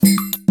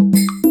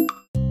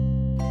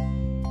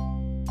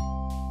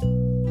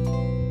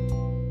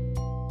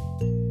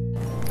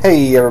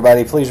Hey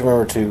everybody, please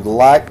remember to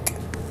like,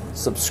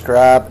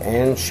 subscribe,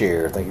 and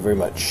share. Thank you very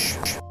much.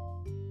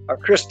 Our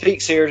Chris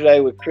Peaks here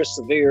today with Chris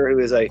Sevier, who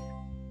is a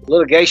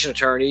litigation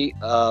attorney,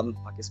 I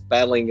guess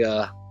battling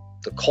the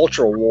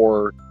cultural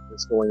war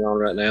that's going on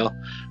right now.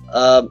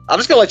 I'm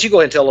just going to let you go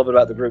ahead and tell a little bit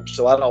about the group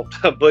so I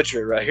don't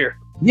butcher it right here.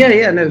 No,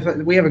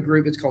 we have a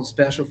group. It's called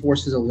Special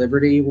Forces of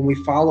Liberty. When we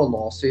file a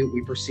lawsuit,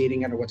 we're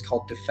proceeding under what's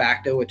called de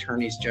facto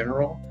attorneys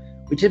general.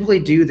 We typically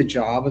do the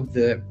job of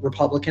the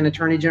Republican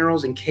attorney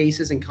generals in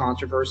cases and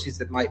controversies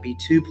that might be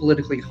too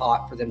politically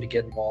hot for them to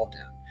get involved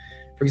in.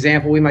 For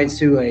example, we might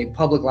sue a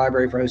public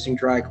library for hosting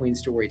drag queen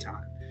story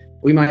time.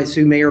 We might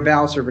sue Mayor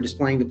Bowser for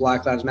displaying the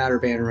Black Lives Matter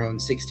banner on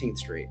 16th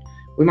Street.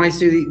 We might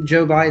sue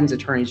Joe Biden's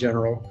attorney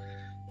general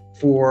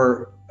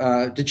for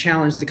to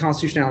challenge the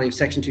constitutionality of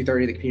Section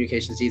 230 of the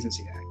Communications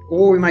Decency Act.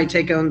 Or we might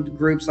take on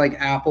groups like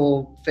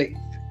Apple,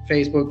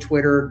 Facebook,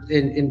 Twitter,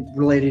 in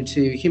related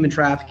to human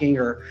trafficking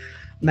or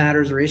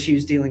matters or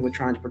issues dealing with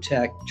trying to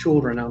protect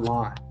children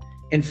online.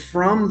 And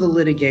from the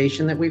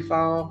litigation that we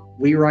file,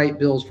 we write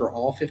bills for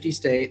all 50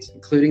 states,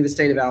 including the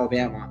state of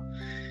Alabama.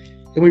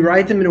 And we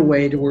write them in a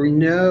way to where we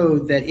know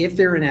that if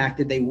they're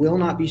enacted, they will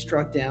not be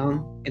struck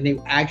down and they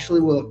actually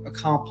will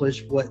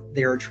accomplish what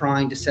they are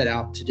trying to set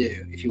out to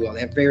do, if you will. They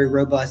have very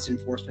robust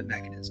enforcement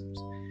mechanisms.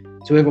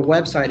 So we have a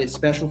website at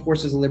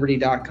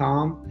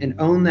specialforcesliberty.com, and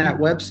on that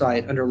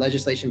website under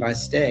legislation by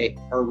state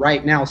are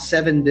right now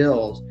 7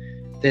 bills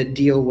that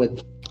deal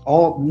with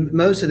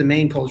most of the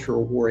main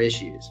cultural war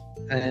issues.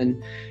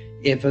 And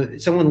if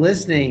someone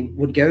listening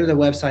would go to the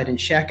website and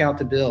check out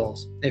the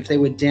bills, if they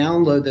would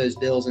download those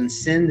bills and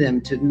send them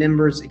to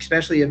members,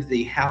 especially of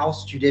the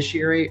House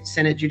Judiciary,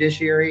 Senate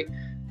Judiciary,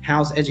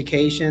 House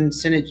Education,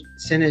 Senate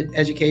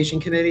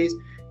Education committees,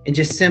 and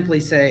just simply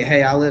say,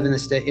 hey, I live in the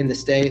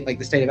state, like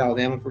the state of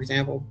Alabama, for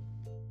example,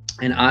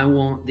 and I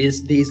want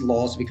these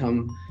laws to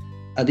become,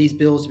 these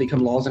bills to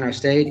become laws in our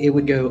state, it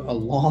would go a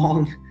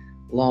long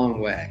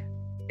way.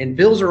 And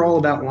bills are all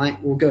about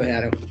well, go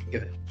ahead. Go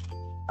ahead.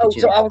 Oh,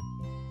 so I was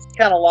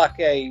kind of like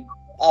a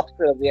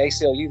opposite of the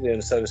ACLU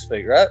then, so to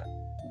speak, right?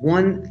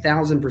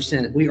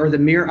 1000%. We are the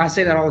mirror. I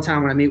say that all the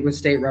time when I meet with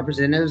state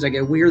representatives. I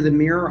go, we are the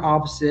mirror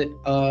opposite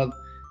of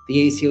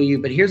the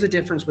ACLU. But here's the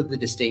difference with the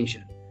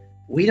distinction.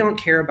 We don't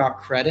care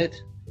about credit.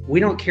 We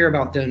don't care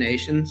about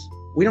donations.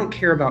 We don't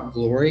care about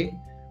glory.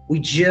 We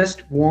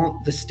just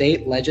want the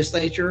state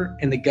legislature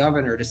and the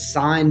governor to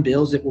sign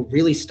bills that will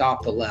really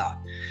stop the left.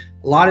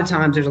 A lot of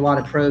times there's a lot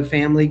of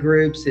pro-family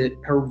groups that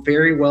are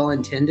very well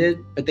intended,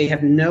 but they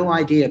have no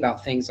idea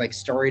about things like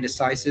stare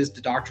decisis,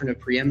 the doctrine of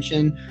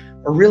preemption,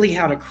 or really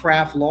how to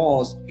craft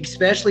laws,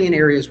 especially in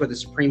areas where the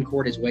Supreme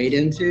Court has weighed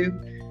into,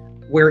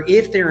 where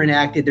if they're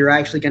enacted, they're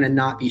actually going to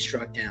not be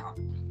struck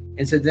down.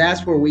 And so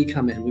that's where we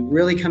come in. We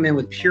really come in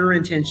with pure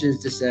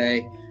intentions to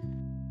say,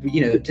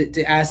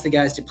 to ask the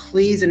guys to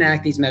please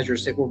enact these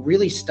measures that will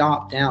really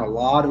stop down a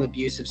lot of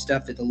abusive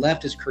stuff that the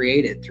left has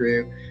created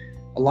through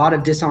a lot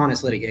of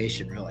dishonest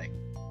litigation, really.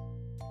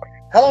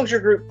 How long's your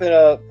group been,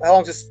 how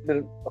long's this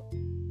been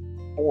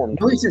formed?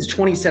 Really since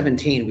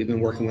 2017, we've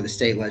been working with the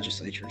state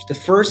legislatures. The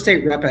first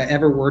state rep I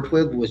ever worked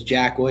with was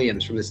Jack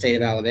Williams from the state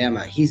of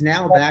Alabama. He's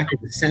now back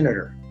as a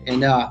senator.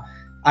 And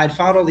I'd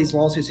filed all these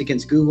lawsuits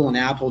against Google and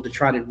Apple to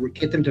try to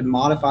get them to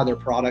modify their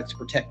products to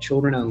protect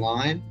children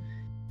online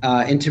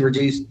and to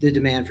reduce the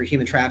demand for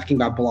human trafficking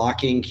by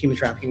blocking human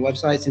trafficking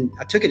websites. And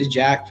I took it to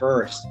Jack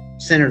first,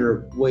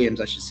 Senator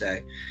Williams, I should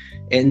say,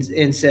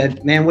 and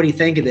said, man, what do you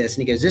think of this?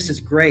 And he goes, this is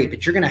great,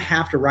 but you're going to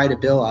have to write a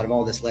bill out of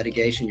all this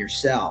litigation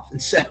yourself.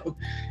 And so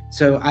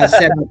I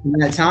set up in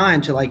that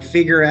time to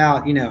figure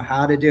out,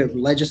 how to do it,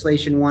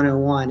 legislation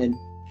 101, and,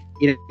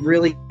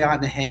 really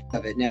gotten the hang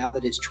of it now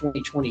that it's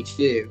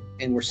 2022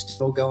 and we're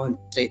still going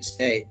state to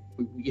state.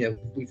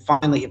 We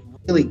finally have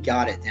really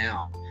got it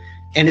down.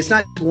 And it's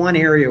not one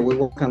area we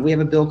work on. We have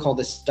a bill called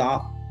the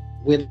Stop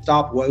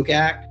Woke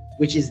Act,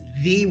 which is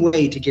the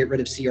way to get rid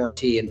of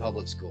CRT in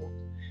public schools.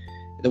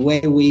 The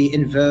way we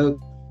invoke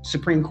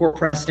Supreme Court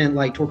precedent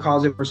like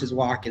Torcaso versus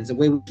Watkins, the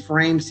way we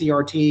frame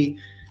CRT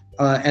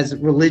as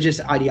religious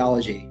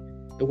ideology,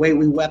 the way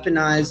we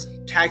weaponize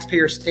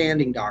taxpayer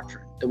standing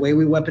doctrine, the way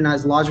we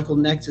weaponize logical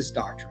nexus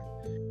doctrine.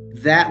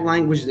 That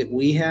language that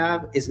we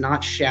have is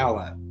not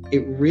shallow.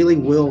 It really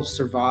will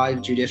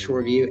survive judicial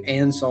review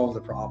and solve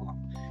the problem.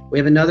 We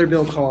have another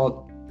bill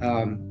called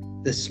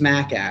the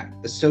SMAC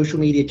Act, the Social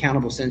Media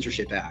Accountable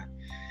Censorship Act.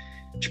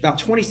 About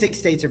 26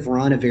 states have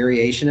run a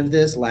variation of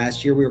this.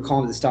 Last year, we were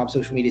calling it the Stop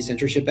Social Media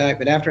Censorship Act,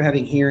 but after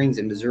having hearings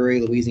in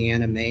Missouri,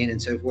 Louisiana, Maine,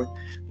 and so forth,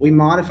 we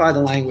modify the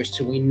language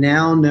so we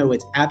now know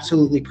it's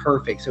absolutely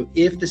perfect. So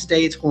if the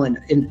states will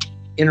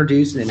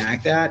introduce and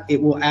enact that,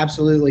 it will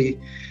absolutely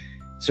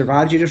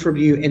survive judicial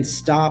review and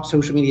stop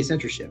social media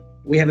censorship.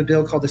 We have a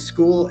bill called the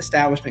School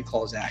Establishment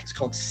Clause Act. It's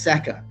called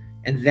SECA,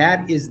 and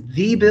that is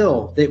the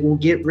bill that will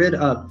get rid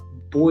of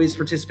boys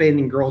participating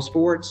in girls'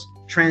 sports,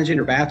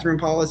 transgender bathroom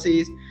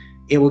policies.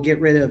 It will get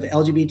rid of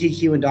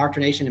LGBTQ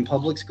indoctrination in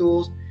public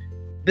schools.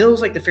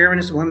 bills like the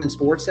Fairness of Women's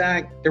Sports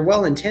Act, they're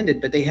well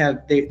intended, but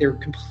they're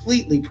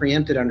completely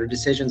preempted under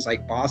decisions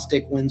like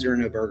Bostick, Windsor,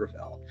 and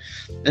Obergefell.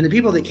 And the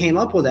people that came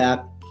up with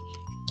that,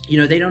 you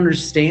know, they don't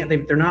understand.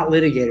 They're not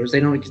litigators.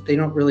 They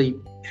don't really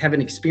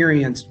haven't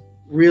experienced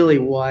really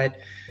what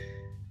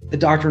the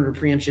doctrine of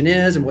preemption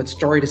is and what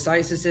stare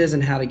decisis is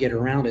and how to get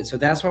around it. So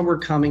that's why we're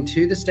coming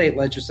to the state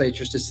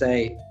legislatures to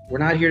say, we're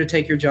not here to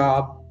take your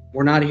job.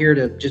 We're not here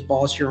to just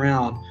boss you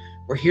around.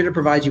 We're here to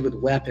provide you with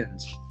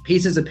weapons,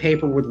 pieces of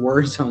paper with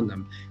words on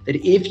them, that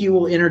if you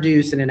will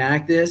introduce and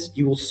enact this,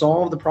 you will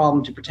solve the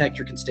problem to protect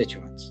your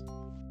constituents.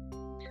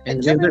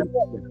 And you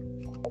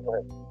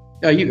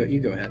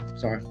go ahead.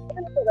 Sorry.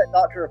 That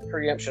doctrine of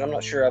preemption, I'm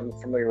not sure I'm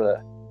familiar with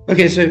that.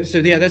 Okay, so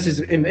yeah, this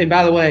is, and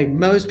by the way,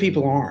 most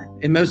people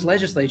aren't, and most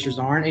legislatures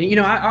aren't. And, you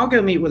know, I'll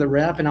go meet with a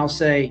rep and I'll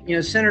say, you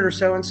know, Senator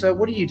so-and-so,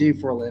 what do you do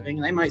for a living?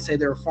 And they might say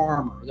they're a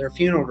farmer, they're a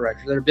funeral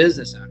director, they're a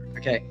business owner.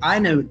 Okay, I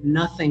know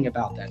nothing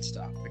about that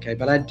stuff. Okay,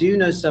 but I do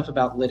know stuff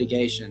about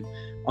litigation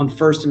on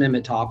First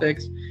Amendment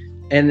topics.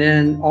 And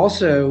then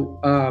also,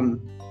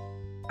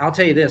 I'll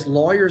tell you this,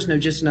 lawyers know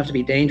just enough to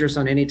be dangerous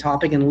on any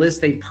topic unless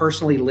they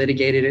personally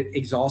litigated it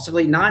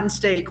exhaustively, not in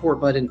state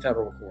court, but in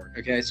federal court.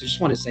 Okay, so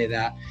just want to say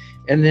that.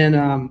 And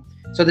then,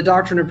 so the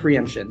doctrine of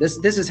preemption, this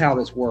is how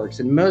this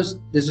works. And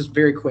this is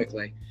very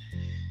quickly.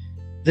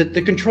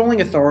 The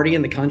controlling authority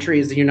in the country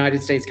is the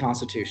United States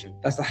Constitution.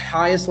 That's the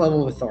highest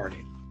level of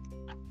authority.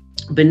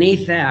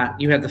 Beneath that,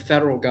 you have the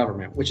federal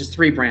government, which is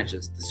three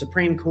branches: the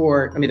Supreme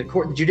Court,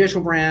 the judicial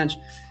branch,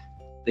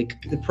 the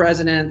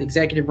president, the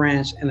executive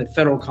branch, and the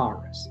federal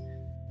Congress.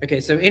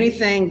 Okay, so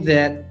anything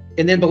that,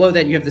 and then below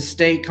that, you have the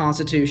state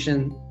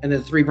constitution and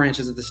the three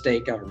branches of the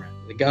state government: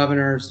 the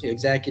governors, the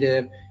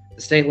executive,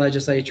 the state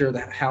legislature,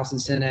 the House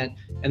and Senate,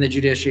 and the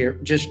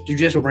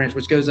judicial branch,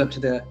 which goes up to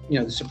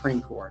the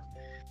Supreme Court.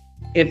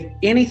 If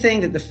anything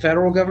that the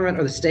federal government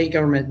or the state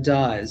government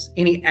does,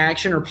 any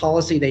action or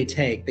policy they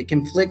take that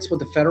conflicts with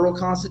the federal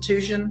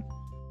constitution,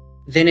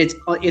 then it's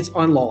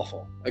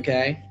unlawful.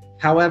 Okay.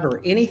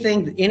 However,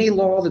 any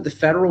law that the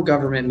federal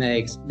government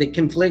makes that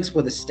conflicts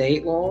with a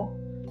state law,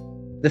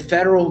 the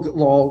federal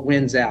law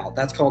wins out.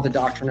 That's called the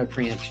doctrine of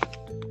preemption.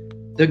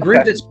 The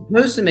group that's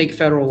supposed to make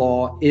federal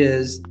law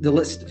is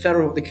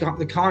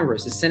the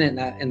Congress, the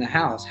Senate, and the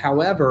House.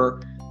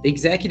 However, the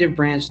executive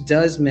branch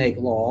does make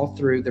law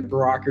through the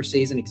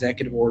bureaucracies and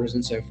executive orders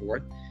and so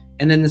forth.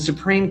 And then the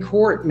Supreme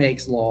Court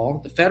makes law,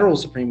 the federal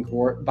Supreme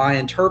Court, by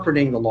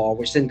interpreting the law,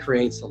 which then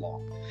creates the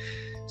law.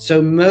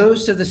 So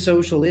most of the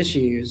social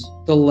issues,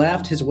 the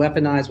left has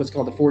weaponized what's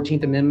called the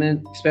 14th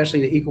Amendment,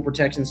 especially the equal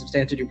protection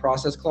substantive due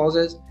process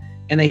clauses.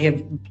 And they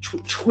have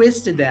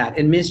twisted that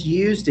and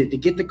misused it to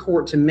get the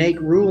court to make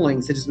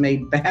rulings that has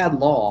made bad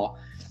law.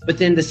 But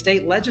then the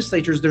state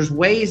legislatures, there's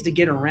ways to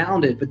get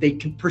around it, but they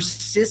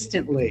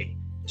persistently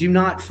do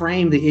not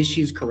frame the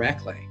issues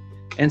correctly.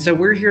 And so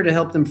we're here to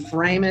help them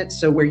frame it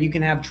so where you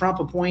can have Trump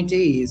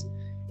appointees,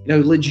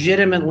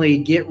 legitimately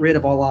get rid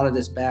of a lot of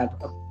this bad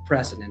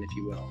precedent, if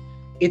you will.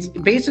 It's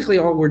basically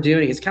all we're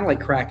doing. It's kind of like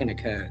cracking a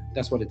code.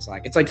 That's what it's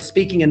like. It's like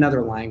speaking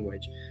another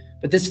language.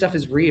 But this stuff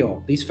is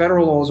real. These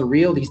federal laws are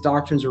real. These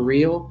doctrines are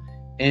real.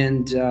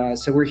 And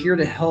so we're here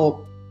to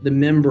help the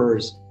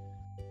members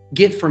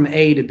get from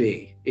A to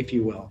B, if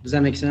you will. Does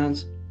that make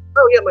sense?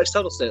 Oh, yeah, it makes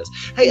total sense.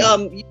 Hey,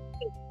 you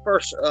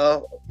first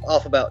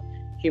off about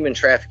human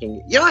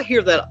trafficking. Yeah, I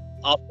hear that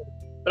often,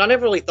 but I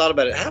never really thought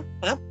about it. How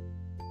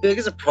big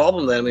is a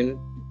problem then? I mean,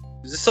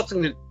 is this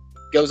something that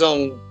goes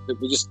on that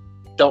we just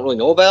don't really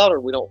know about, or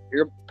we don't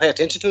pay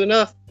attention to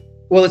enough?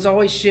 Well, it's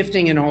always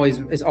shifting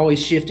and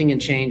shifting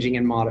and changing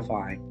and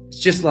modifying. It's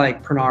just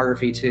like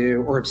pornography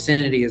too, or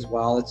obscenity as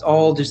well. It's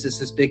all just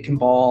this big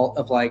cabal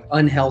of like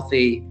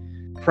unhealthy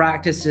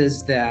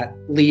practices that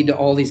lead to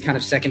all these kind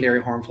of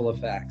secondary harmful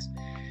effects.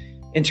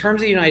 In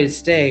terms of the United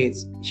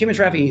States, human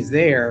trafficking is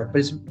there,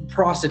 but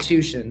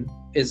prostitution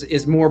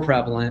is more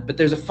prevalent, but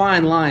there's a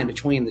fine line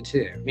between the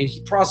two. I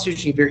mean,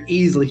 prostitution can very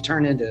easily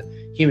turn into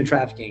human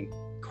trafficking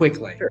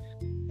quickly. Sure.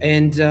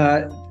 And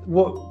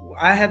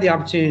I had the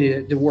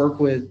opportunity to work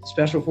with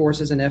special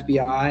forces and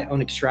FBI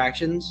on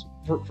extractions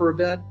for a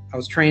bit. I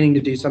was training to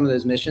do some of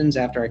those missions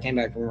after I came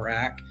back from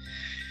Iraq.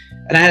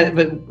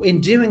 But in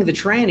doing the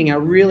training, I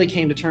really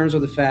came to terms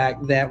with the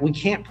fact that we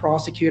can't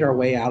prosecute our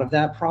way out of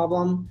that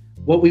problem.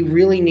 What we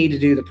really need to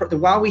do,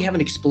 while we have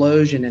an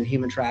explosion in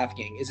human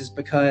trafficking, is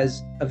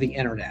because of the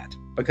internet,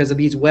 because of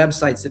these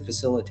websites that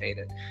facilitate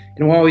it.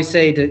 And while we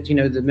say to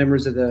the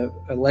members of the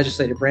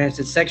legislative branch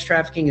that sex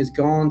trafficking has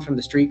gone from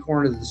the street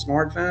corner to the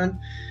smartphone,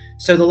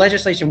 so the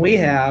legislation we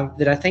have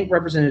that I think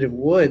Representative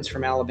Woods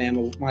from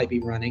Alabama might be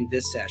running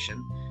this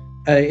session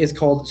is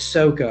called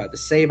SOCA, the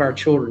Save Our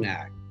Children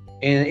Act.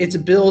 And it's a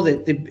bill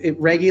that it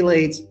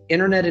regulates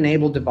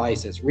internet-enabled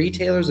devices,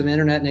 retailers of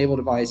internet-enabled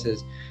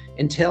devices,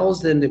 and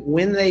tells them that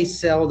when they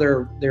sell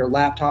their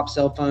laptop,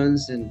 cell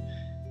phones, and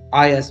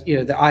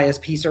the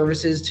ISP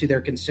services to their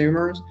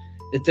consumers,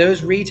 that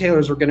those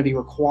retailers are going to be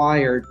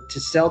required to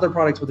sell their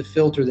products with a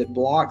filter that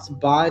blocks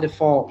by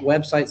default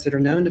websites that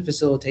are known to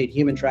facilitate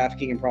human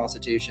trafficking and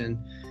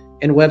prostitution,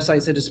 and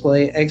websites that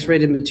display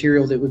X-rated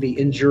material that would be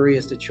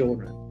injurious to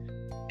children.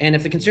 And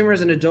if the consumer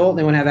is an adult and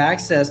they want to have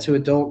access to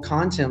adult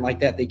content like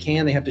that, they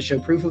can. They have to show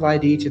proof of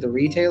ID to the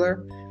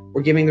retailer.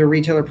 We're giving the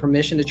retailer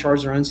permission to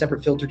charge their own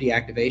separate filter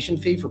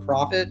deactivation fee for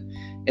profit.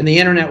 And the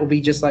internet will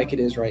be just like it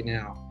is right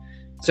now.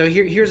 So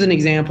here's an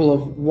example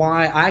of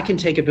why I can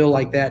take a bill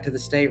like that to the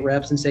state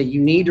reps and say,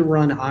 you need to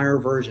run our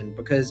version,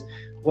 because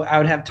I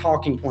would have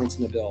talking points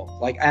in the bill,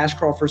 like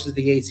Ashcroft versus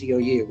the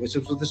ACLU, which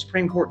was the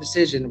Supreme Court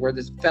decision where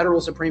the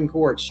federal Supreme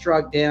Court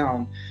struck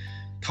down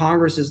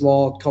Congress's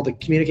law called the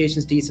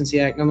Communications Decency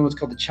Act. Another one's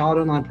called the Child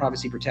Online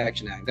Privacy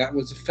Protection Act. That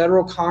was the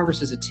federal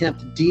Congress's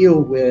attempt to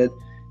deal with,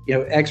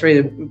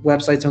 X-rated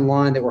websites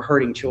online that were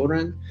hurting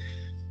children.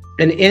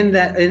 And in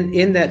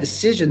that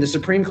decision, the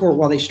Supreme Court,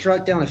 while they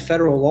struck down a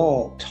federal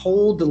law,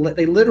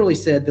 they literally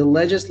said the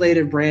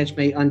legislative branch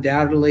may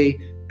undoubtedly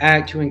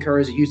act to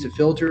encourage the use of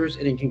filters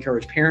and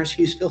encourage parents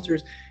to use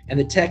filters, and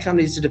the tech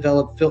companies to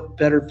develop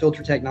better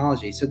filter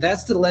technology. So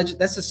that's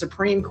the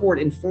Supreme Court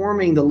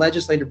informing the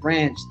legislative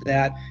branch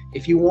that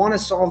if you want to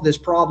solve this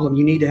problem,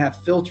 you need to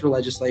have filter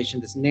legislation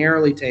that's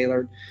narrowly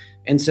tailored.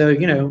 And so,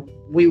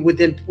 we've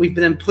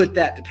then put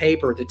that to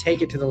paper to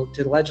take it to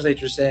the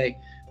legislature, say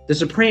the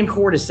Supreme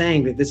Court is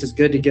saying that this is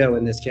good to go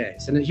in this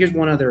case. And here's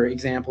one other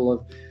example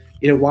of,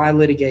 why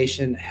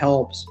litigation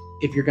helps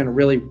if you're going to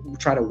really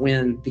try to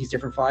win these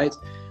different fights.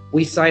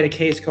 We cite a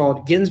case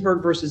called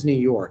Ginsburg versus New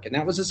York, and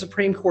that was a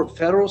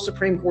federal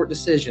Supreme Court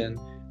decision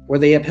where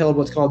they upheld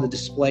what's called the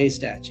display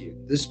statute.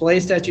 The display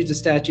statute is a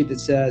statute that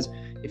says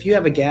if you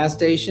have a gas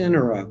station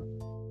or a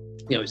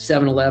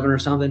 7-Eleven or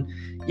something,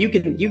 you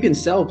can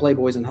sell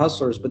Playboys and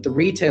Hustlers, but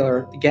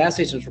the gas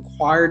station is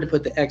required to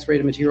put the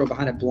X-rated material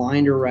behind a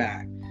blinder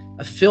rack,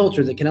 a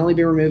filter that can only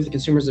be removed if the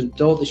consumer is an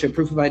adult, they show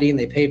proof of ID, and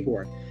they pay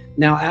for it.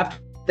 Now,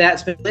 after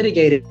that's been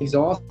litigated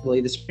exhaustively,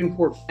 the Supreme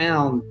Court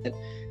found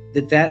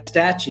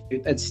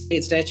that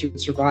state statute would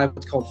survive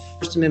what's called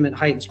First Amendment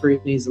heightened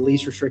scrutiny as the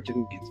least restrictive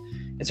means.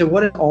 And so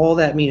what does all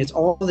that mean? It's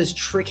all this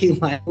tricky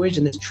language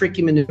and this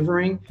tricky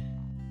maneuvering.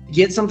 To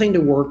get something to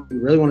work, you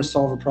really want to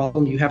solve a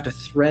problem, you have to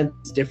thread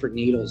different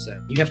needles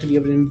in. You have to be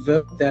able to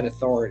invoke that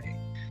authority.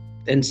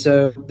 And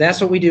so that's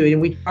what we do.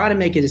 And we try to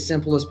make it as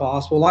simple as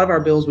possible. A lot of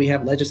our bills, we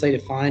have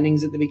legislative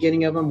findings at the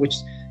beginning of them, which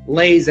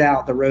lays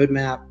out the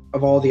roadmap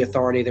of all the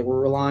authority that we're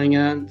relying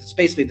on. It's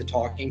basically the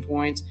talking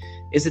points.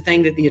 Is the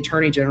thing that the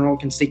Attorney General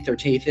can sink their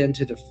teeth in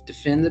to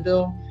defend the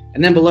bill.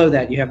 And then below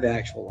that, you have the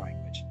actual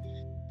language.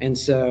 And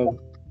so,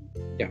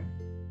 yeah.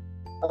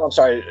 Oh, I'm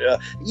sorry.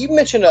 You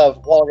mentioned a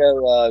while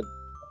ago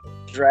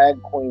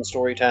drag queen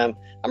story time.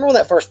 I remember when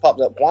that first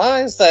popped up.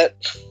 Why is that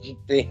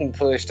being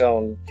pushed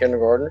on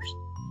kindergartners?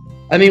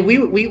 I mean,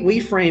 we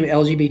frame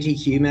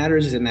LGBTQ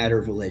matters as a matter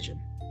of religion.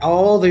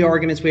 All the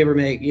arguments we ever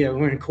make,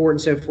 we're in court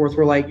and so forth,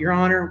 we're like, Your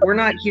Honor, we're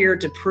not here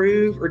to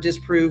prove or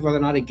disprove whether or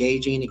not a gay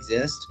gene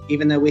exists,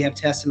 even though we have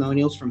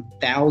testimonials from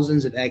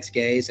thousands of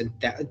ex-gays and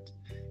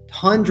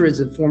hundreds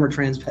of former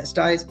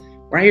transvestites.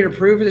 We're not here to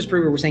prove or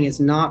disprove it. We're saying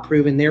it's not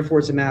proven, therefore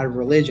it's a matter of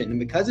religion. And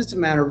because it's a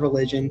matter of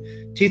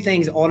religion, two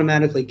things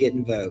automatically get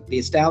invoked: the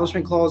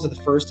Establishment Clause of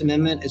the First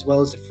Amendment, as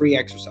well as the Free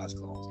Exercise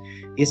Clause.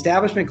 The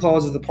Establishment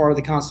Clause is the part of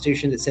the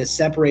Constitution that says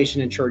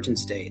separation in church and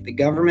state. The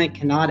government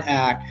cannot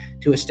act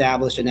to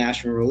establish a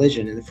national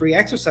religion. And the Free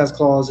Exercise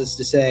Clause is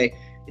to say,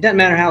 it doesn't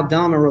matter how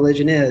dumb a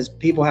religion is,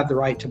 people have the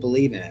right to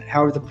believe in it.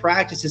 However, the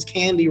practices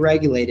can be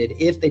regulated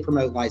if they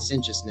promote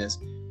licentiousness,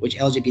 which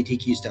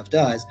LGBTQ stuff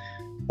does,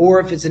 or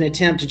if it's an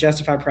attempt to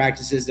justify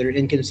practices that are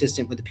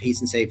inconsistent with the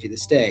peace and safety of the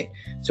state.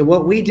 So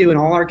what we do in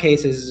all our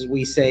cases is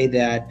we say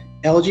that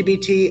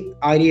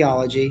LGBT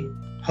ideology,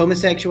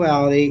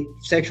 homosexuality,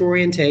 sexual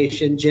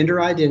orientation,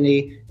 gender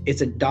identity,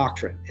 it's a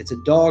doctrine, it's a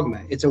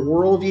dogma, it's a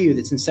worldview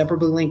that's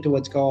inseparably linked to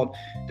what's called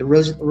the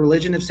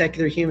religion of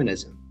secular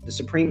humanism. The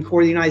Supreme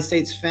Court of the United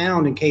States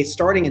found in case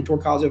starting in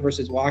Torcaso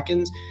versus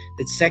Watkins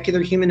that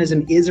secular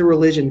humanism is a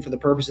religion for the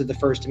purpose of the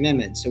First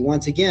Amendment. So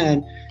once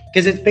again,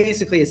 because it's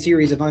basically a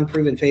series of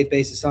unproven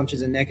faith-based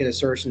assumptions and naked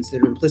assertions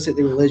that are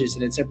implicitly religious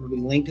and inseparably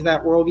linked to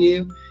that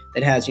worldview,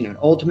 that has, an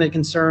ultimate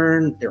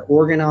concern, they're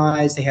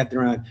organized, they have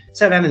their own,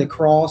 instead of having the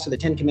cross or the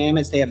Ten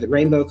Commandments, they have the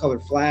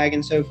rainbow-colored flag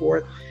and so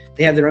forth.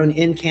 They have their own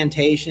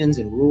incantations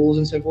and rules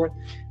and so forth,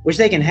 which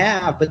they can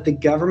have, but the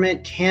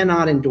government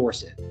cannot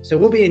endorse it. So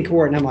we'll be in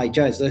court and I'm like,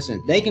 Judge,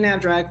 listen, they can have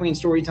drag queen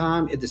story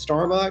time at the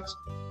Starbucks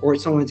or at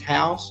someone's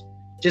house,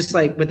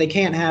 but they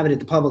can't have it at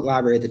the public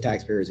library at the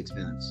taxpayer's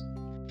expense.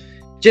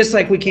 Just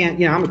like we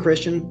can't, I'm a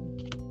Christian,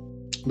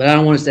 but I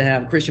don't want us to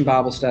have a Christian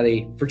Bible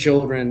study for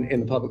children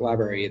in the public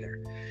library either.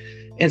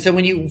 And so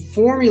when you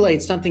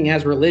formulate something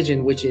as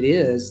religion, which it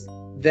is,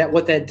 that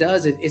what that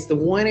does is it's the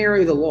one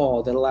area of the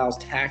law that allows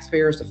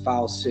taxpayers to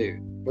file suit,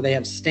 where they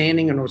have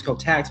standing under what's called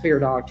taxpayer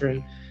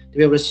doctrine to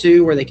be able to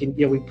sue, where they can,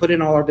 we put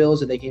in all our bills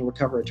that they can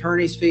recover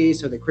attorney's fees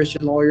so that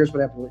Christian lawyers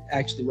would have to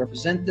actually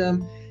represent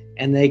them,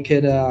 and they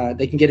can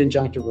get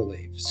injunctive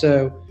relief.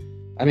 So,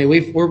 I mean,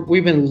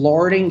 we've been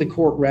larding the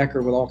court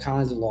record with all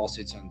kinds of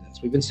lawsuits on this.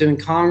 We've been suing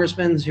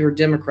congressmen who are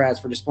Democrats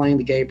for displaying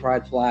the gay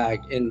pride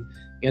flag in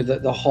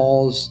the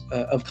halls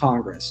of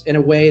Congress in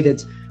a way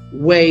that's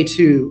way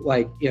too,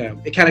 like,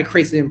 it kind of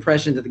creates the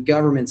impression that the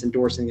government's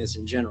endorsing this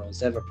in general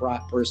instead of a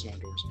personal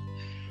endorsement.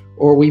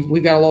 Or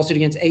we've got a lawsuit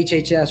against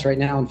HHS right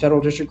now in federal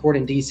district court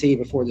in DC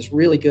before this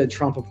really good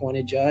Trump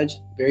appointed judge,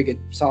 very good,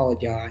 solid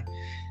guy.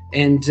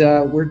 And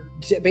we're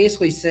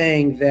basically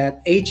saying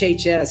that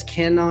HHS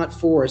cannot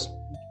force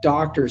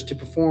doctors to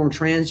perform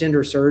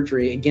transgender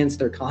surgery against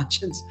their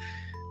conscience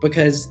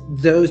because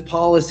those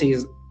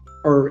policies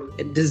are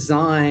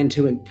designed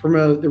to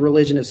promote the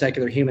religion of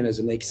secular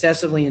humanism. They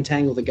excessively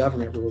entangle the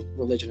government with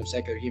religion of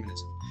secular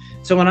humanism.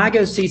 So when I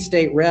go see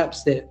state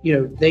reps that,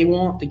 they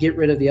want to get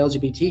rid of the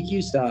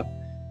LGBTQ stuff,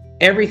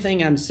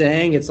 everything I'm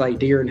saying, it's like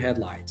deer in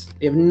headlights.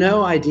 They have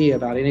no idea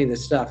about any of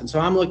this stuff. And so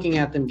I'm looking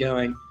at them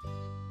going,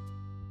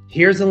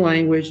 here's the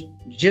language,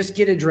 just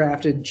get it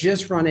drafted,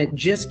 just run it,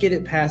 just get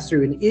it passed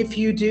through. And if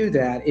you do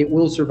that, it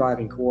will survive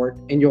in court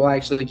and you'll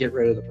actually get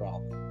rid of the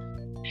problem.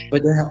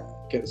 But the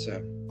hell,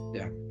 so,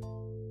 yeah.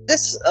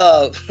 This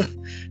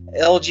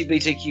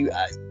LGBTQ,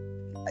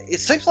 it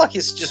seems like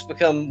it's just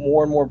become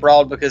more and more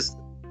broad because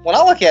when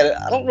I look at it,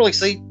 I don't really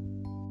see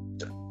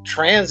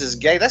trans as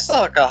gay. That's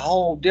like a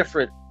whole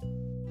different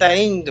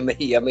thing to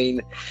me. I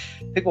mean,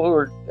 people who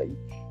are,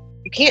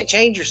 you can't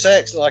change your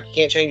sex like you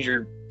can't change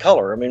your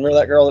color. I mean, remember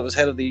that girl that was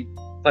head of the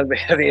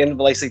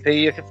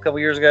NAACP a couple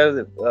years ago,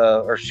 that,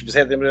 or she was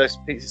head of the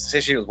NAACP,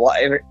 said she was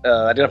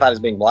identified as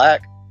being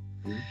black.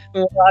 Mm-hmm.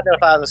 Well, I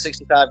identify as a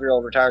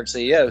 65-year-old retired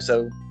CEO,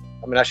 so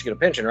I mean, I should get a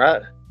pension,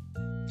 right?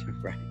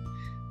 Right.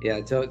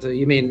 Yeah. So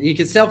you mean you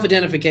can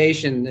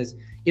self-identification is,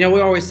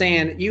 we're always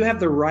saying you have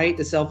the right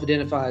to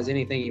self-identify as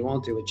anything you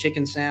want to, a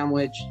chicken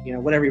sandwich,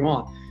 whatever you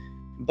want.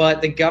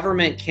 But the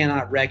government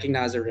cannot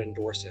recognize or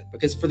endorse it,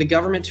 because for the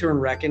government to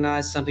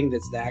recognize something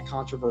that's that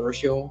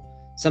controversial,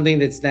 something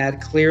that's that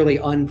clearly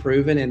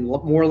unproven and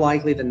more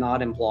likely than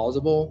not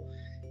implausible,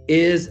 it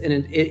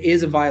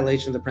is a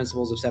violation of the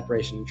principles of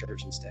separation of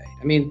church and state.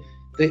 I mean,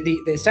 the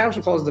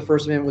Establishment Clause of the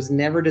First Amendment was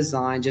never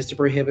designed just to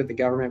prohibit the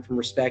government from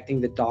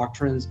respecting the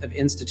doctrines of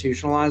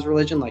institutionalized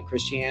religion like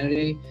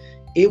Christianity.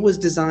 It was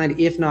designed,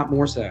 if not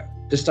more so,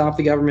 to stop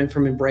the government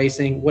from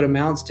embracing what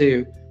amounts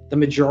to the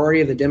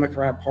majority of the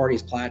Democrat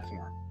Party's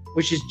platform,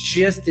 which is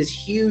just this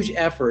huge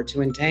effort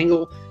to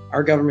entangle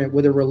our government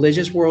with a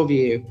religious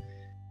worldview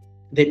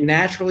that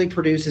naturally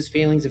produces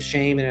feelings of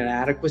shame and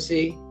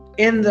inadequacy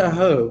in the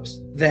hopes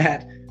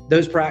that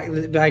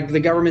like the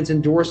government's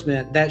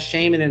endorsement, that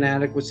shame and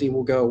inadequacy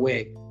will go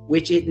away,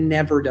 which it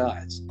never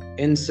does.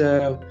 And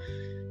so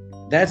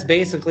that's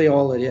basically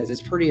all it is.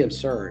 It's pretty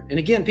absurd. And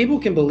again, people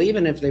can believe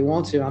in it if they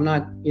want to. I'm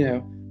not,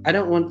 I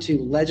don't want to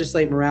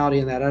legislate morality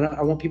in that.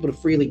 I want people to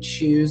freely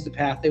choose the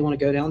path they want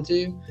to go down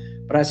to.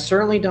 But I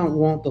certainly don't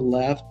want the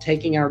left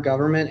taking our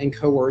government and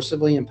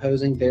coercively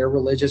imposing their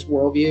religious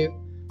worldview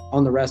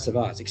on the rest of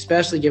us,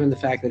 especially given the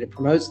fact that it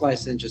promotes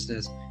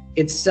licentiousness.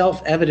 It's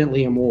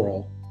self-evidently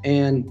immoral,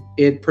 and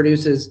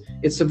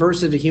it's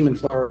subversive to human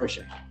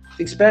flourishing.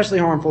 It's especially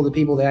harmful to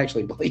people that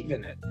actually believe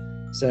in it.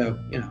 So,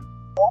 What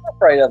I'm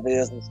afraid of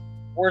is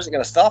where's it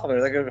going to stop them?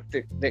 Are they going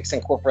to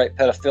incorporate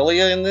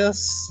pedophilia in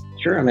this?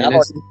 Sure. I mean,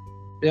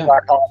 yeah.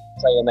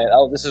 Saying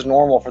that, this is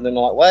normal for them.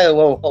 Like,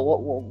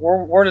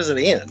 where does it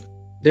end?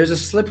 There's a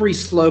slippery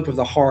slope of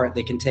the heart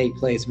that can take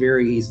place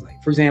very easily.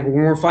 For example,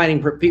 when we're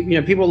fighting,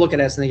 people look at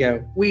us and they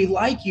go, we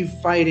like you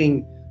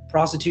fighting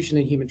prostitution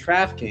and human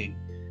trafficking,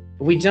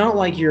 but we don't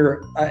like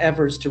your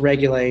efforts to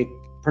regulate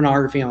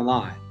pornography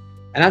online.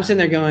 And I'm sitting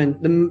there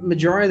going, the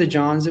majority of the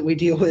Johns that we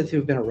deal with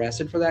who've been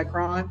arrested for that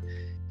crime,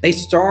 they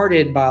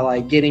started by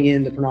like getting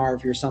into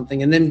pornography or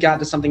something, and then got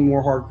to something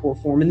more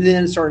hardcore form, and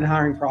then started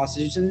hiring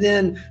prostitutes, and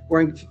then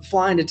we're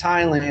flying to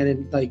Thailand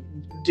and like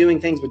doing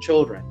things with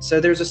children. So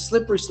there's a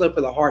slippery slope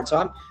of the heart.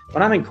 So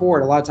when I'm in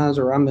court, a lot of times,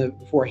 or I'm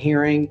before a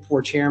hearing,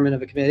 before chairman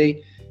of a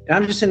committee, and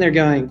I'm just sitting there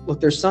going,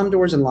 look, there's some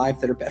doors in life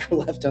that are better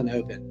left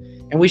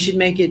unopened, and we should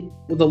make it.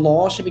 The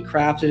law should be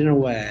crafted in a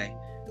way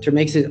that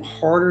makes it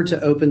harder to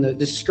open,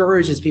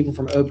 discourages people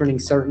from opening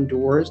certain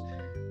doors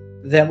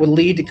that would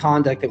lead to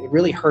conduct that would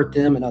really hurt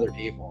them and other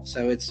people.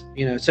 So it's,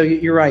 so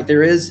you're right.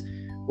 There is,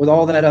 with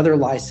all that other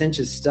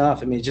licentious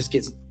stuff, I mean,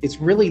 it's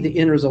really the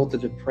end result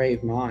of the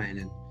depraved mind,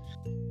 and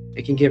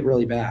it can get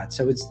really bad.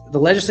 So the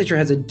legislature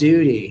has a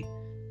duty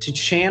to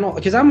channel,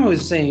 because I'm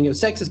always saying,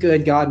 sex is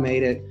good, God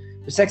made it,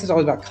 but sex is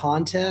always about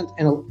content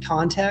and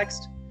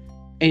context.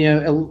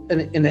 And,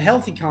 in the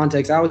healthy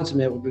context, I would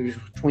submit would be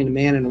between a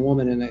man and a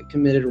woman in a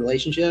committed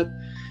relationship.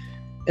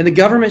 And the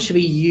government should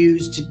be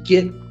used to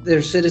get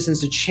their citizens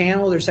to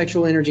channel their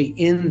sexual energy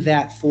in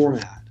that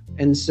format.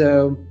 And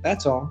so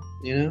that's all,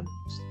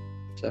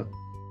 So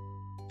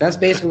that's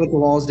basically what the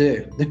laws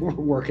do that we're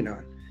working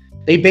on.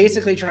 They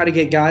basically try to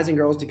get guys and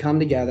girls to come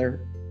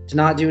together, to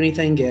not do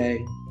anything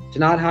gay, to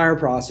not hire a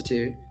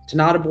prostitute, to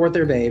not abort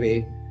their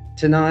baby,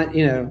 to not,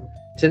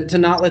 to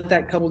not let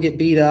that couple get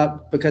beat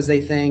up because they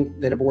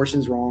think that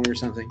abortion's wrong or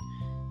something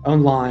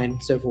online,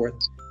 so forth.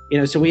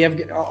 So we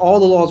have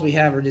all the laws we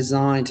have are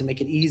designed to make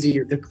it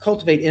easier to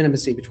cultivate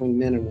intimacy between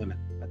men and women.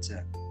 That's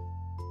it.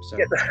 So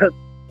the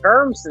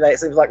terms today, it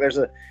seems like there's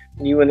a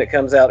new one that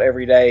comes out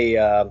every day.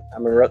 I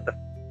remember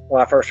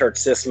when I first heard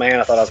cis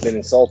man, I thought I was being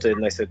insulted,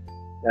 and they said,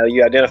 "No,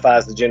 you identify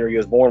as the gender you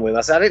was born with."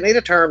 I said, "I didn't need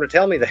a term to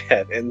tell me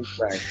that." And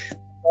Right.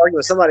 arguing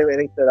with somebody,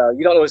 and he said,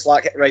 "You don't know what it's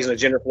like raising a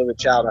gender fluid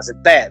child." And I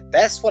said,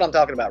 "That's what I'm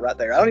talking about right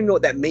there. I don't even know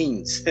what that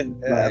means."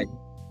 And, Right.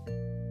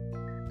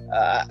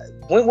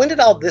 when did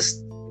all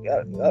this?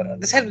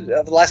 This had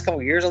the last couple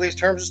of years. All these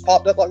terms just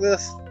popped up like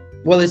this.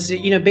 Well, it's,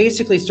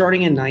 basically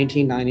starting in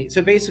 1990.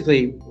 So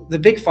basically, the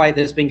big fight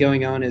that's been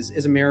going on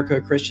is America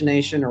a Christian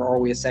nation, or are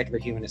we a secular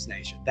humanist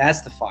nation?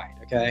 That's the fight,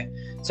 okay?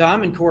 So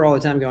I'm in court all the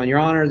time going, Your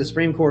Honor, the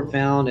Supreme Court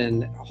found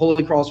in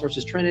Holy Cross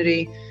versus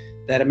Trinity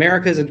that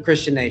America is a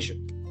Christian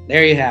nation.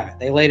 There you have it.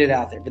 They laid it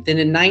out there. But then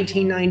in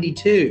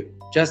 1992,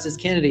 Justice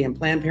Kennedy in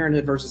Planned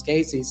Parenthood versus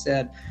Casey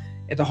said,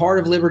 at the heart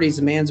of liberty is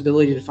a man's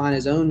ability to find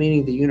his own meaning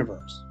of the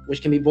universe,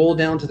 which can be boiled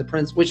down to the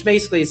principle, which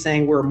basically is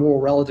saying we're a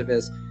moral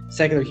relativist,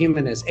 secular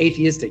humanist,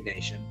 atheistic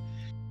nation.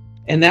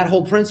 And that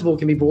whole principle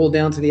can be boiled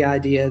down to the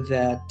idea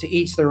that to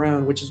each their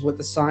own, which is what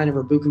the sign of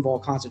our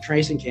Buchenwald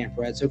concentration camp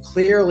read. So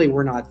clearly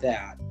we're not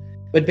that.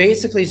 But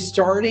basically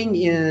starting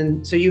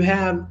in, so you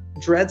have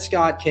Dred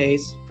Scott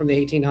case from the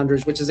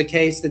 1800s, which is a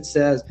case that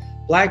says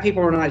black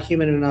people are not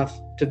human enough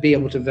to be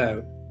able to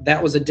vote.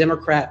 That was a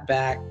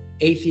Democrat-backed,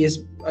 atheist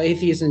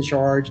in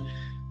charge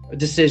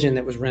decision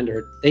that was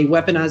rendered. They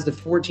weaponized the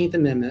 14th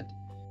Amendment,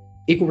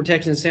 Equal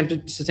Protection and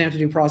Substantive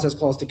Due Process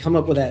Clause to come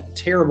up with that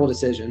terrible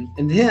decision.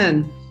 And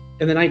then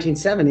in the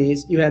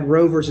 1970s, you had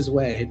Roe versus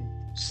Wade,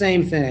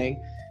 same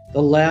thing.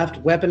 The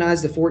left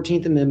weaponized the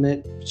 14th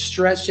Amendment,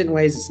 stretched it in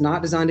ways it's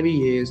not designed to be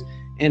used,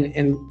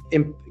 and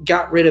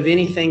got rid of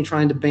anything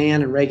trying to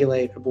ban and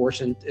regulate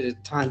abortion at a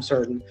time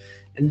certain.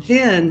 And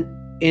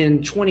then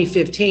in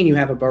 2015, you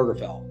have a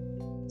Obergefell.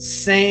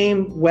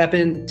 Same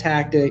weapon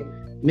tactic,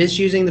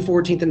 misusing the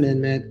 14th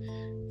Amendment,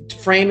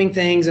 framing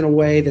things in a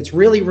way that's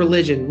really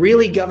religion,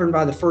 really governed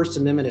by the First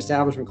Amendment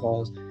Establishment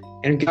Clause,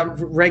 and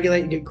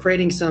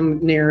creating some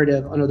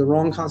narrative under the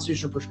wrong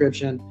constitutional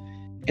prescription.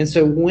 And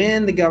so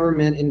when the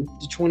government in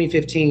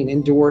 2015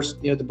 endorsed,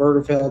 the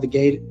Obergefell, the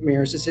gay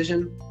marriage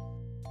decision,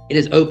 it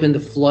has opened the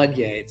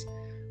floodgates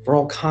for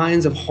all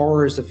kinds of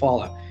horrors to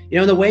follow.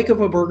 In the wake of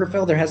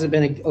Obergefell, there hasn't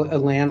been a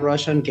land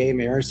rush on gay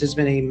marriage. There's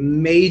been a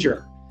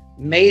major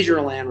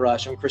land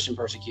rush on Christian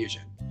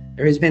persecution.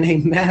 There has been a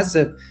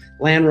massive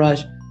land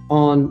rush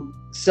on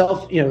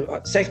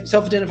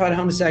self-identified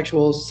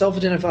homosexuals,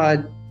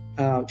 self-identified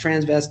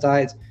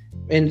transvestites,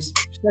 and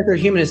secular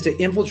humanists to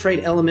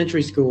infiltrate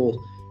elementary schools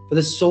for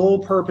the sole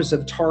purpose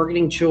of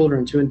targeting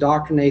children to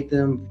indoctrinate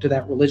them to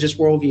that religious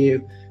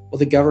worldview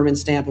with a government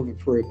stamp of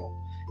approval.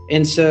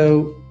 And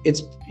so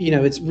it's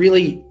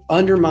really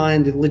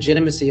undermined the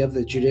legitimacy of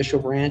the judicial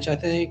branch, I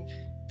think.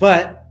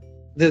 But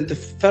the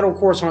federal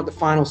courts aren't the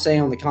final say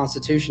on the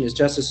Constitution, as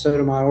Justice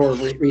Sotomayor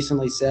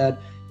recently said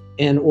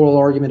in oral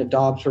argument of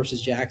Dobbs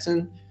versus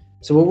Jackson.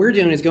 So what we're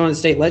doing is going to the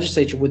state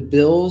legislature with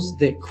bills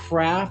that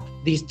craft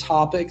these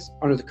topics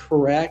under the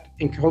correct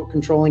and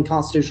controlling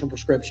constitutional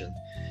prescription.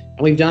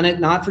 And we've done it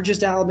not for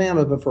just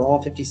Alabama, but for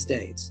all 50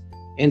 states.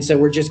 And so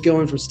we're just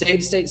going from state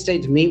to state to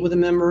state to meet with the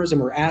members,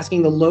 and we're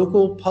asking the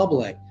local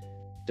public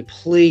to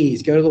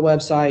please go to the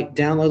website,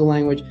 download the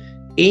language,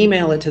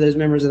 email it to those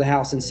members of the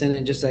House and Senate,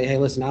 and just say, hey,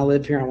 listen, I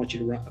live here. I want you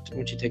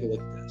to take a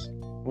look at this.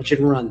 I want you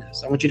to run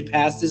this. I want you to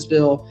pass this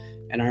bill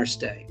in our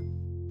state.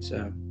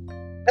 So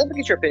I'd like to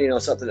get your opinion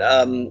on something.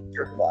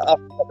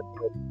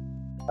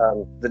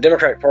 The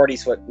Democratic Party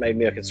is what made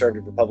me a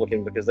conservative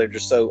Republican, because they're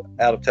just so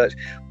out of touch.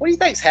 What do you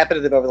think's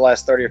happened to them over the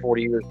last 30 or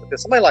 40 years?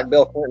 Because somebody like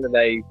Bill Clinton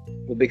today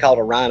would be called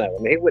a rhino.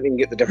 I mean, he wouldn't even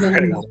get the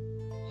Democratic on.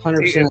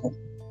 100%.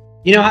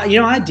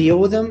 I deal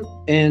with them,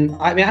 and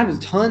I have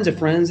tons of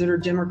friends that are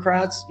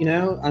Democrats.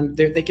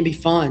 They can be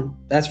fun,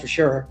 that's for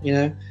sure.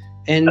 And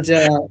I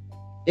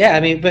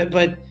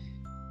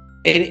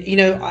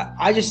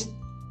just,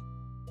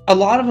 a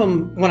lot of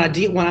them, when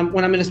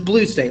I'm in a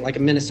blue state like a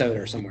Minnesota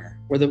or somewhere,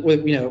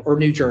 or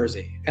New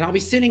Jersey, and I'll be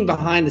sitting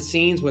behind the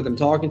scenes with them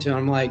talking to them.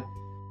 I'm like,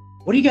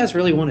 what do you guys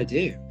really want to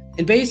do?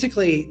 And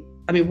basically,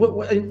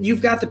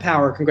 you've got the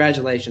power.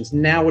 Congratulations.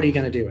 Now, what are you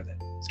going to do with it?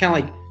 It's kind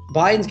of like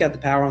Biden's got the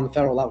power on the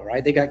federal level,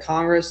 right? They got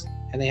Congress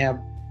and they have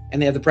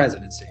the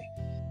presidency.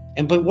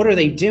 But what are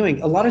they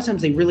doing? A lot of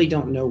times they really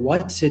don't know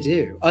what to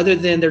do, other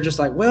than they're just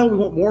like, well, we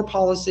want more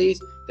policies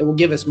that will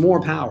give us more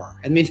power.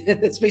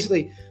 That's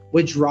basically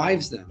what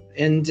drives them.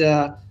 And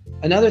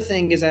another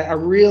thing is, I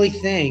really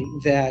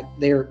think that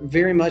they're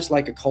very much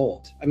like a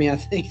cult. I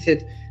think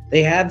that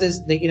they have this,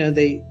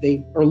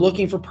 they are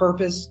looking for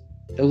purpose,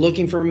 they're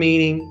looking for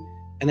meaning,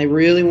 and they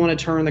really want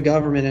to turn the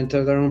government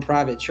into their own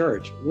private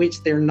church,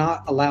 which they're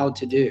not allowed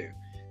to do.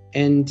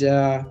 And,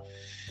 I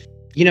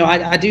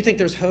do think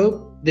there's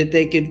hope that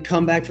they could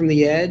come back from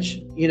the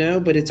edge,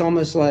 but it's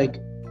almost like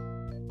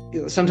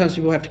sometimes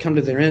people have to come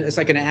to their end. It's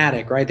like an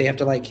addict, right? They have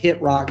to hit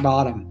rock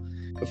bottom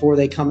before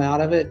they come out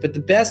of it. But the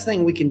best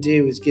thing we can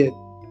do is get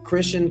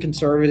Christian,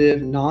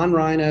 conservative,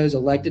 non-rhinos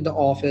elected to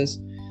office.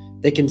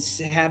 They can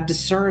have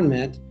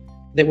discernment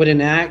that would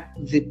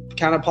enact the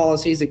kind of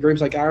policies that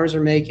groups like ours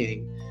are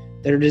making,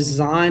 that are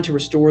designed to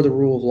restore the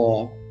rule of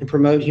law and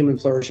promote human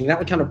flourishing. That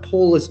would kind of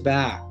pull us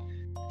back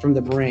from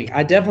the brink.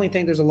 I definitely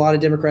think there's a lot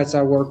of Democrats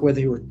I work with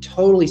who are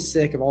totally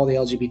sick of all the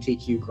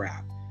LGBTQ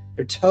crap.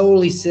 They're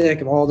totally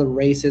sick of all the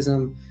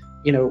racism,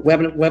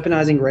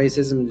 weaponizing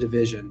racism and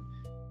division.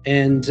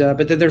 And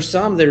but then there's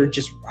some that are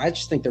I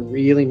just think they're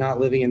really not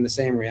living in the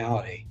same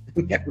reality.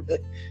 Yeah, really,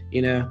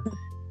 I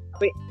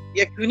mean,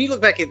 yeah, when you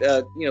look back at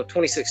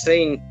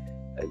 2016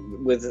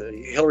 with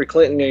Hillary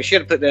Clinton, she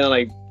had to put down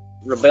a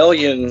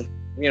rebellion,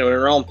 in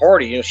her own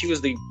party. She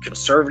was the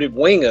conservative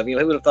wing of, who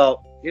would have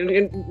thought?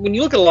 When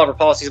you look at a lot of her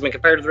policies,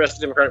 compared to the rest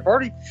of the Democratic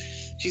Party,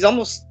 she's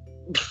almost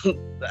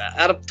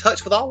out of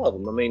touch with all of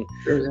them. I mean,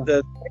 sure,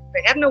 they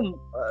have no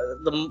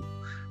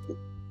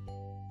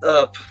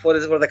what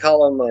do they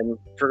call them?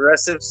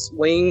 Progressives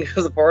wing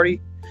of the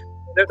party.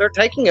 They're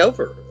taking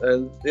over,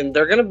 and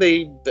they're going to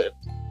be,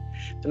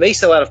 to me,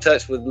 so out of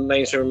touch with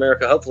mainstream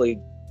America. Hopefully,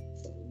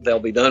 they'll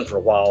be done for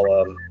a while.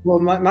 Well,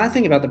 my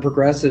thing about the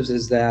progressives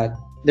is that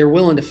they're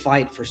willing to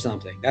fight for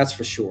something. That's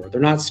for sure.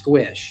 They're not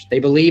squish. They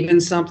believe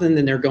in something,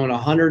 then they're going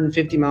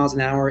 150 miles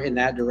an hour in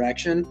that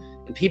direction.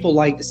 And people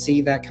like to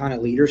see that kind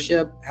of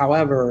leadership.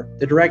 However,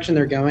 the direction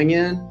they're going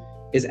in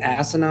is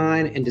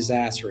asinine and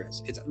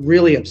disastrous. It's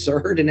really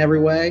absurd in every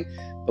way.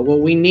 But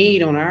what we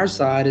need on our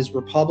side is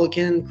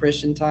Republican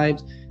Christian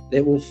types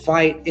that will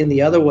fight in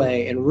the other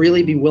way and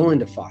really be willing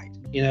to fight.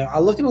 I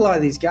look at a lot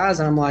of these guys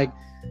and I'm like,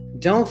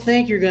 don't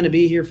think you're going to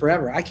be here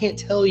forever. I can't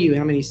tell you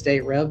how many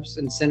state reps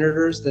and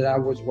senators that I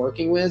was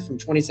working with from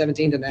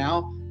 2017 to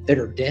now that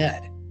are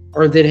dead,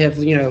 or that have,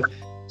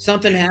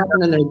 something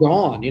happened and they're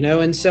gone,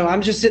 And so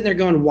I'm just sitting there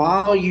going,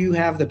 while you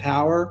have the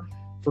power,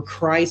 for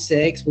Christ's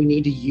sakes, we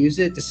need to use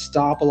it to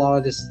stop a lot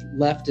of this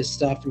leftist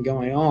stuff from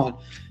going on,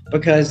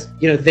 because,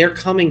 they're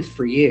coming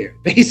for you,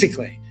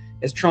 basically,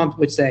 as Trump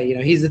would say.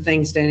 He's the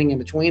thing standing in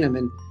between them.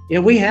 And,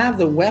 we have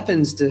the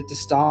weapons to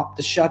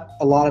shut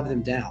a lot of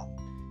them down.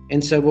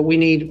 And so what we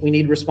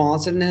need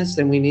responsiveness,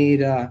 and we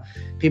need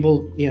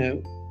people,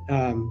 to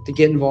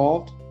get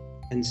involved.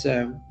 And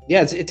so,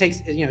 yeah, it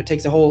takes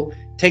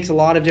a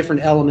lot of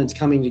different elements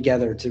coming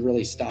together to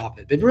really stop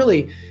it. But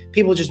really,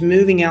 people just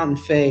moving out in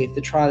faith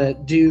to try to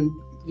do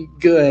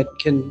good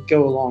can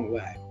go a long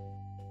way.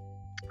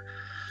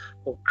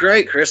 Well,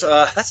 great, Chris.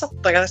 That's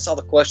all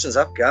the questions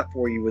I've got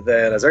for you with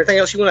that. Is there anything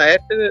else you want to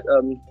add to it?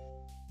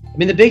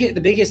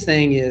 The biggest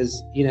thing is,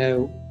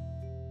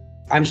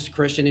 I'm just a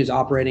Christian who's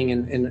operating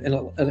in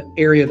an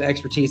area of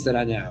expertise that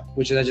I know,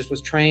 which is I just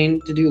was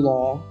trained to do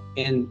law.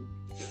 And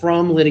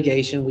from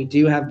litigation, we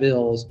do have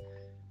bills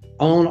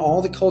on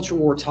all the culture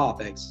war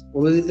topics.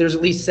 Well, there's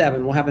at least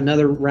 7. We'll have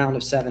another round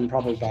of 7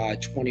 probably by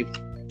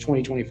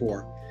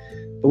 2024.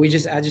 But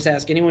I just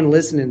ask anyone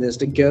listening to this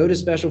to go to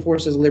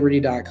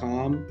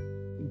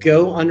specialforcesliberty.com,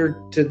 go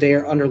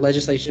under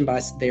legislation by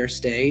their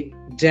state,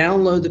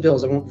 download the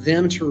bills. I want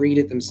them to read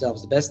it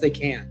themselves the best they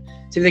can.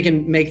 See if they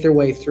can make their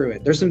way through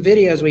it. There's some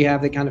videos we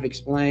have that kind of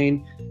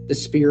explain the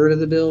spirit of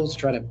the bills,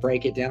 try to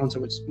break it down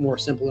so it's more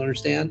simple to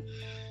understand.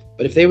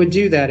 But if they would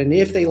do that, and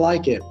if they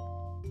like it,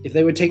 if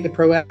they would take the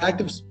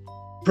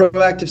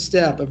proactive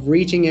step of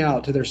reaching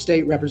out to their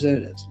state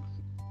representatives,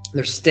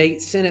 their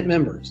state Senate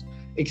members,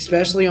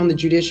 especially on the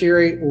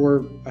judiciary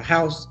or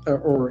House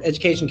or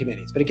education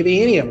committees, but it could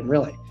be any of them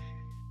really.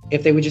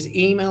 If they would just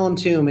email them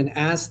to them and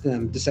ask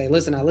them to say,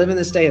 listen, I live in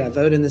this state, I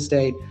vote in this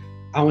state,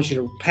 I want you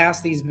to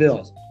pass these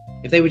bills.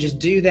 If they would just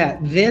do that,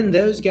 then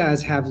those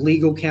guys have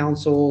legal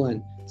counsel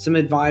and some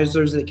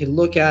advisors that can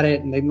look at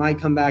it, and they might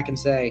come back and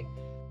say,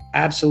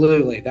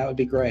 absolutely, that would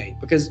be great.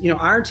 Because,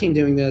 our team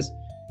doing this,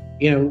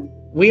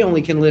 we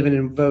only can live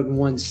and vote in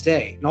one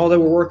state. And although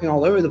we're working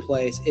all over the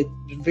place, it's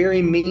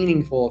very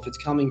meaningful if it's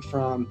coming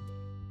from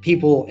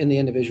people in the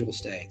individual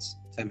states,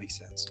 if that makes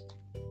sense.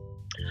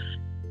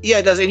 Yeah,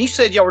 it does. And you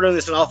said y'all were doing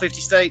this in all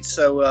 50 states.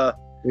 So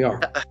we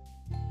are.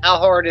 How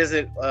hard is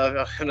it?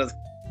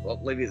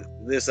 Maybe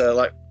this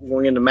like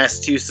going into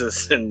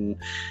Massachusetts and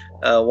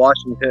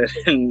Washington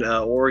and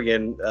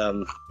Oregon,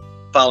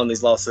 filing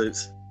these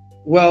lawsuits.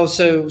 Well,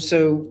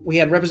 so we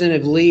had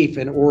Representative Leaf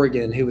in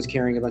Oregon who was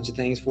carrying a bunch of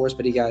things for us,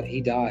 but he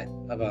died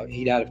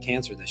of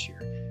cancer this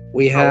year.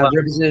 We have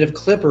Representative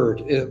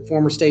Clippard,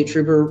 former state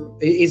trooper.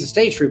 He's a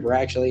state trooper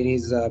actually, and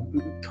he's a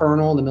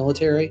colonel in the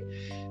military.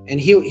 And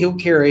he'll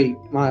carry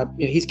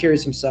he's carried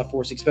some stuff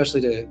for us,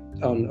 especially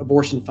on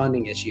abortion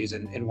funding issues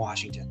in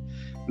Washington.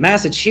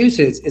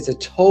 Massachusetts is a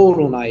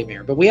total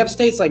nightmare, but we have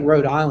states like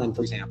Rhode Island,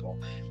 for example,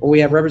 where we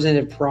have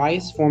Representative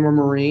Price, former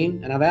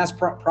Marine, and I've asked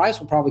Price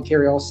will probably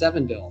carry all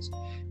 7 bills.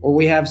 Or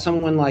we have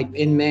someone like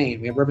in Maine,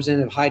 we have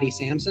Representative Heidi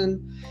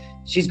Sampson.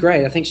 She's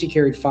great. I think she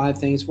carried 5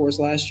 things for us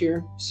last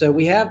year. So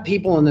we have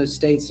people in those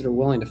states that are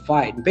willing to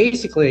fight. And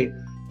basically,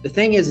 the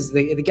thing is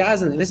the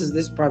guys, and this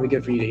is probably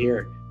good for you to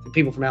hear. The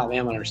people from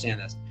Alabama understand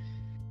this.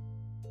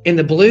 In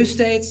the blue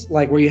states,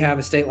 like where you have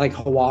a state like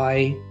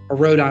Hawaii or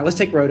Rhode Island, let's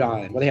take Rhode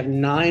Island, where they have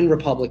 9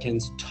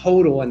 Republicans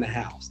total in the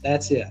House.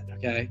 That's it,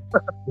 okay?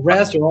 The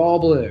rest are all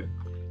blue.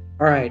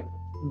 All right,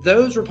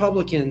 those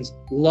Republicans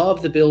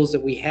love the bills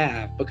that we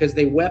have because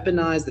they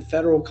weaponize the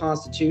federal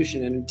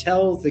Constitution and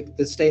tell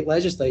the state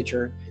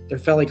legislature, their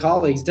fellow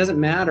colleagues, doesn't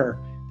matter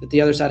that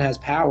the other side has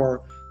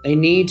power. They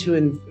need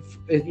to,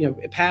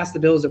 pass the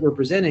bills that we're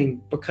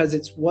presenting because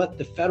it's what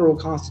the federal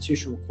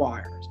Constitution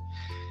requires.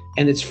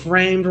 And it's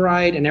framed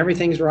right and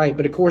everything's right.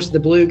 But of course, the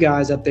blue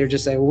guys up there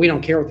just say, well, we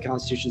don't care what the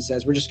Constitution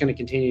says. We're just going to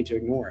continue to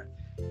ignore it.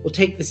 We'll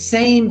take the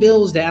same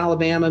bills to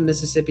Alabama,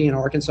 Mississippi, and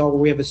Arkansas, where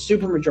we have a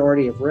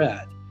supermajority of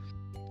red.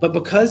 But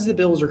because the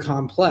bills are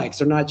complex,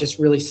 they're not just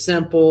really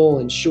simple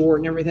and short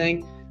and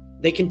everything.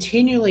 They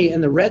continually, in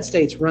the red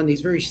states, run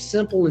these very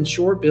simple and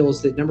short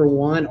bills that, number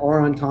one,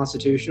 are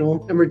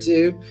unconstitutional. Number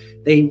two,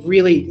 they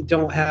really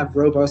don't have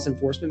robust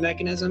enforcement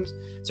mechanisms.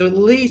 So at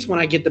least when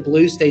I get the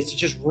blue states to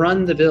just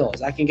run the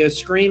bills, I can go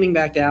screaming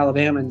back to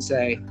Alabama and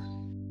say,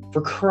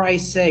 for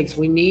Christ's sakes,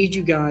 we need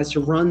you guys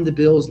to run the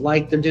bills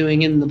like they're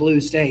doing in the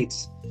blue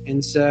states.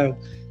 And so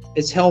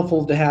it's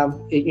helpful to have,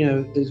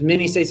 as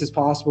many states as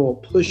possible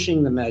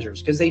pushing the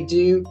measures, because they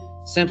do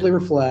simply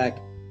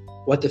reflect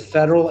what the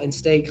federal and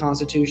state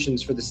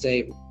constitutions for the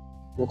state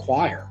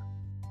require.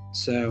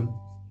 So,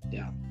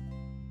 yeah.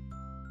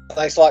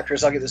 Thanks a lot,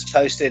 Chris. I'll get this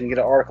posted and get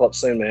an article up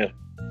soon, man.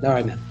 All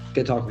right, man.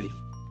 Good talking with you.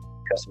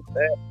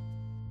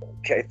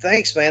 Okay,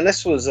 thanks, man.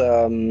 This was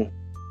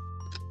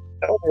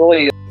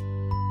really